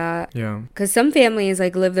like that. Yeah. Because some families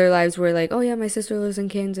like live their lives where like, oh yeah, my sister lives in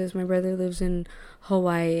Kansas, my brother lives in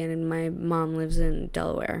Hawaii, and my mom lives in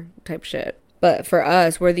Delaware type shit. But for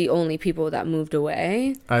us, we're the only people that moved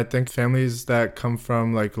away. I think families that come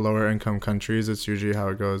from like lower income countries, it's usually how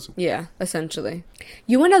it goes. Yeah, essentially.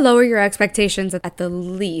 You want to lower your expectations at the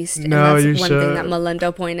least. No, and you that's should. One thing that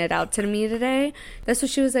Melinda pointed out to me today. That's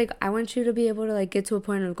what she was like, I want you to be able to like get to a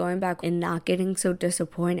point of going back and not getting so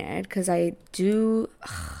disappointed. Because I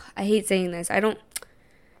hate saying this.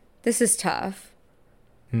 This is tough.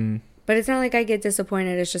 But it's not like I get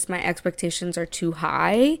disappointed. It's just my expectations are too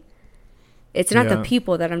high. It's not the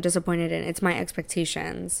people that I'm disappointed in. It's my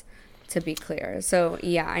expectations, to be clear. So,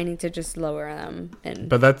 I need to just lower them.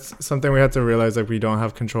 But that's something we have to realize, like, we don't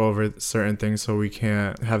have control over certain things, so we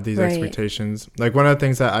can't have these expectations. Like, one of the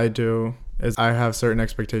things that I do is I have certain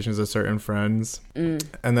expectations of certain friends, and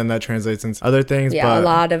then that translates into other things. Yeah, a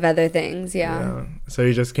lot of other things. Yeah. So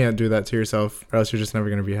you just can't do that to yourself, or else you're just never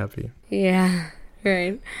gonna be happy. Yeah.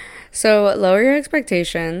 Right. So lower your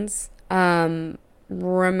expectations.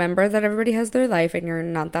 Remember that everybody has their life, and you're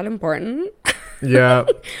not that important. Yeah.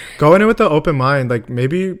 Go in it with an open mind. Like,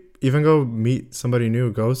 maybe even go meet somebody new.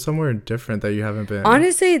 Go somewhere different that you haven't been.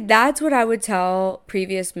 Honestly, that's what I would tell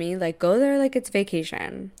previous me. Like, go there like it's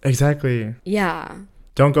vacation. Exactly. Yeah.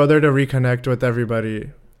 Don't go there to reconnect with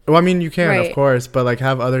everybody. Well, I mean, you can, of course, but like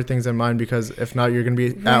have other things in mind, because if not, you're going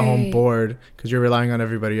to be at home bored because you're relying on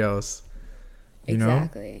everybody else. You know?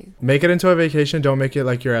 Make it into a vacation. Don't make it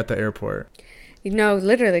like you're at the airport. No,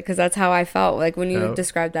 literally, because that's how I felt. Like, when you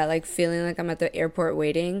described that, like, feeling like I'm at the airport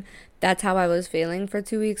waiting, that's how I was feeling for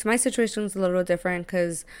 2 weeks. My situation's a little different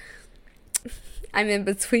because I'm in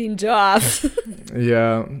between jobs.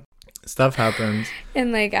 Yeah. Stuff happens.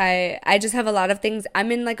 And, like, I just have a lot of things.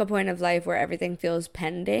 I'm in, like, a point of life where everything feels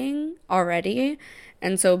pending already.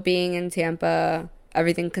 And so being in Tampa,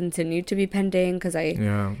 everything continued to be pending because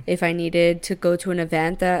if I needed to go to an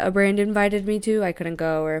event that a brand invited me to, I couldn't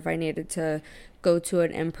go. Or if I needed to go to an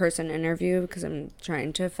in-person interview because I'm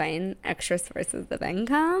trying to find extra sources of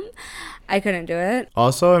income, I couldn't do it.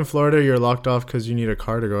 Also in Florida, you're locked off because you need a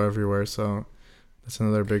car to go everywhere, so that's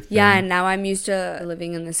another big thing. Yeah, and now I'm used to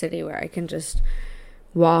living in the city where I can just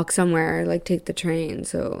walk somewhere, like take the train,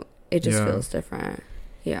 so it just feels different.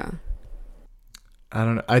 Yeah. I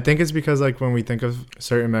don't know. I think it's because, like, when we think of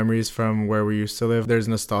certain memories from where we used to live, there's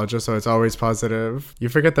nostalgia, so it's always positive. You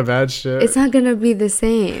forget the bad shit. It's not going to be the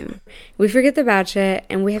same. We forget the bad shit,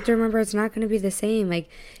 and we have to remember it's not going to be the same. Like,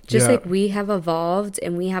 just like we have evolved,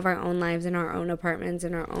 and we have our own lives and our own apartments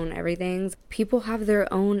and our own everythings. People have their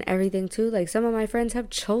own everything, too. Like, some of my friends have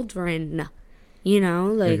children, you know?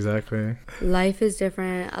 Like, exactly. Life is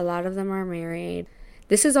different. A lot of them are married.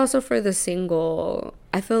 This is also for the single.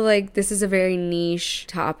 I feel like this is a very niche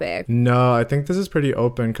topic. No, I think this is pretty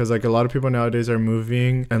open because, like, a lot of people nowadays are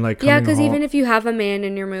moving and, like, coming yeah, because home. even if you have a man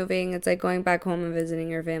and you're moving, it's like going back home and visiting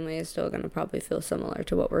your family is still going to probably feel similar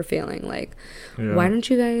to what we're feeling. Like, why don't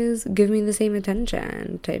you guys give me the same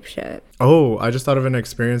attention type shit? Oh, I just thought of an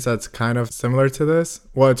experience that's kind of similar to this.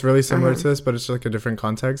 Well, it's really similar to this, but it's like a different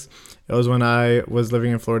context. It was when I was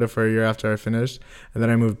living in Florida for a year after I finished, and then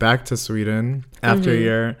I moved back to Sweden after a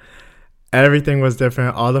year. Everything was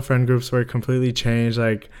different. All the friend groups were completely changed.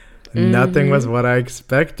 Like, nothing was what I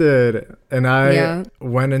expected. And I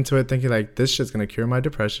went into it thinking, like, this shit's going to cure my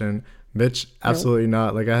depression. Bitch, absolutely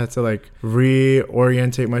not. Like, I had to, like,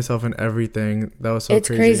 reorientate myself in everything. That was so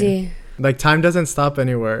crazy. It's crazy. Like, time doesn't stop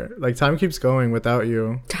anywhere. Like, time keeps going without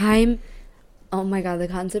you. Time. Oh my God, the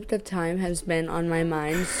concept of time has been on my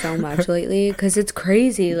mind so much lately because it's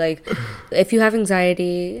crazy. Like, if you have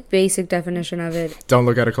anxiety, basic definition of it. Don't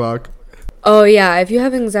look at a clock. Oh, yeah. If you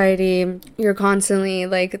have anxiety, you're constantly,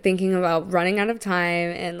 like, thinking about running out of time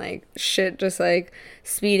and, like, shit just, like,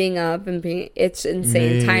 speeding up and being... It's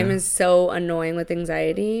insane. Time is so annoying with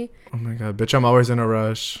anxiety. Oh, my God. Bitch, I'm always in a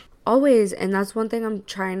rush. Always. And that's one thing I'm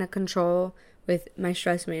trying to control with my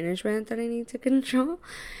stress management that I need to control.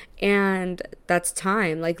 And that's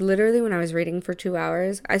time. Like, literally, when I was reading for 2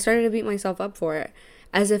 hours, I started to beat myself up for it.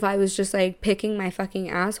 As if I was just, like, picking my fucking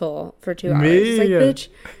asshole for 2 hours. It's like, bitch...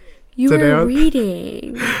 You were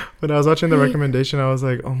reading. When I was watching the recommendation, I was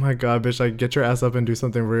like, oh my God, bitch, like, get your ass up and do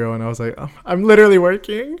something real. And I was like, oh, I'm literally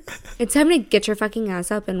working. It's time to get your fucking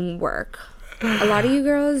ass up and work. A lot of you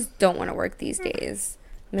girls don't want to work these days.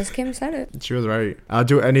 Miss Kim said it. She was right. I'll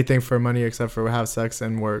do anything for money except for have sex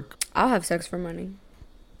and work. I'll have sex for money.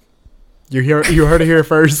 You heard it here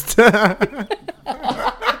first.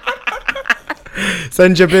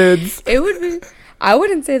 Send your bids. It would be... I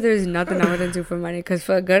wouldn't say there's nothing I wouldn't do for money, because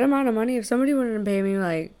for a good amount of money, if somebody wouldn't pay me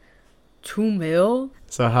like $2 million.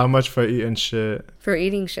 So how much for eating shit? For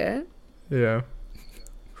eating shit? Yeah.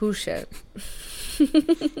 Whose shit?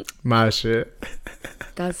 My shit.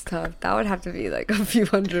 That's tough. That would have to be like a few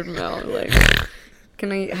 $100 million. Like,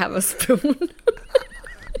 can I have a spoon?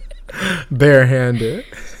 Barehanded.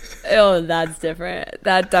 Oh, that's different.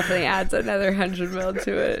 That definitely adds another $100 million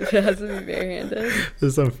to it. If it has to be barehanded.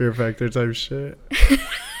 There's some Fear Factor type shit.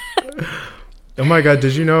 Oh my God,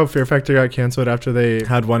 did you know Fear Factor got canceled after they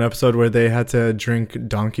had one episode where they had to drink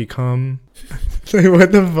donkey cum? Like,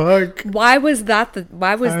 what the fuck? Why was that the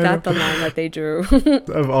line that they drew?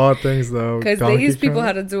 Of all things, though. Because these people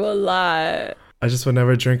had to do a lot. I just would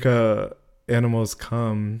never drink a animal's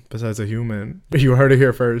cum besides a human. You heard it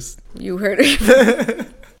here first. You heard it.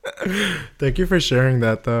 Thank you for sharing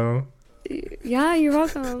that, though. Yeah, you're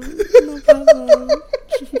welcome. No problem.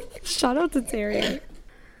 Shout out to Terry.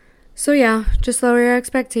 So yeah, just lower your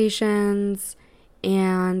expectations,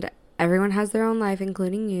 and everyone has their own life,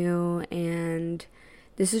 including you, and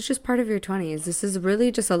this is just part of your 20s. This is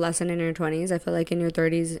really just a lesson in your 20s. I feel like in your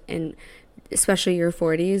 30s and especially your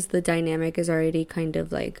 40s, the dynamic is already kind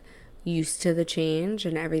of like used to the change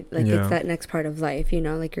and it's that next part of life, you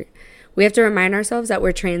know, like we have to remind ourselves that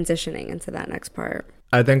we're transitioning into that next part.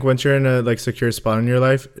 I think once you're in a like secure spot in your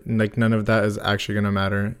life, like none of that is actually gonna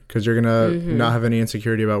matter because you're gonna not have any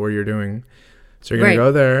insecurity about what you're doing. So you're gonna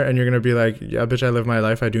go there and you're gonna be like, yeah, bitch, I live my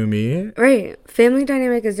life, I do me. Right. Family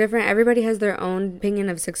dynamic is different. Everybody has their own opinion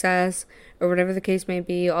of success or whatever the case may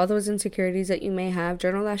be. All those insecurities that you may have,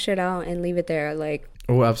 journal that shit out and leave it there. Like,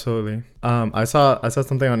 oh, absolutely. I saw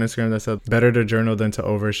something on Instagram that said better to journal than to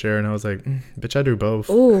overshare, and I was like, bitch, I do both.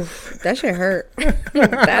 Ooh, that shit hurt.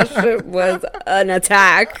 That shit was an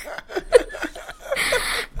attack.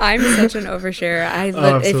 I'm such an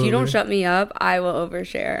oversharer. If you don't shut me up, I will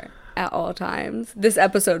overshare at all times. This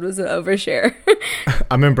episode was an overshare.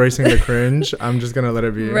 I'm embracing the cringe. I'm just gonna let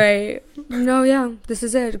it be. Right. No, yeah. This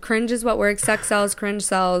is it. Cringe is what works. Sex sells, cringe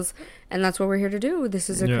sells. And that's what we're here to do. This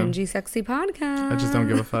is a cringy, sexy podcast. I just don't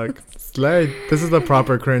give a fuck. Slay. This is the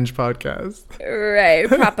proper cringe podcast. Right.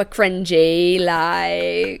 Proper cringy.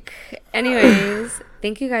 Like. Anyways,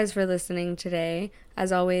 thank you guys for listening today.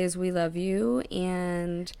 As always, we love you.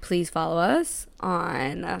 And please follow us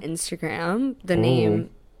on Instagram. The name.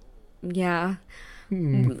 Yeah.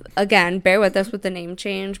 Again, bear with us with the name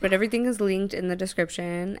change. But everything is linked in the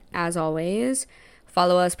description. As always.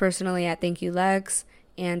 Follow us personally at Thank You Lex.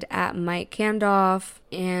 And at Mike Candoff.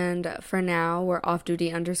 And for now, we're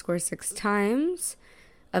off-duty _6 times.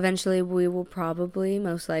 Eventually, we will probably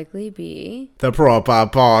most likely be the proper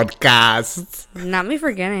podcast. Not me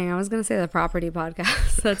forgetting. I was going to say the property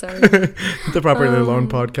podcast. That's already the properly loan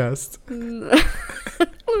podcast.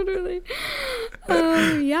 Literally.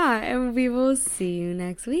 Yeah, and we will see you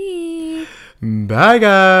next week. Bye,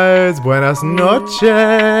 guys. Buenas noches.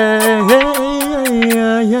 Bye,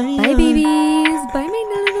 babies. Bye, my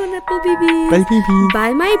little nipple babies. Bye, babies.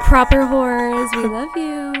 Bye, my proper whores. We love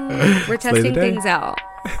you. We're testing things out.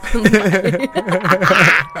 Bye.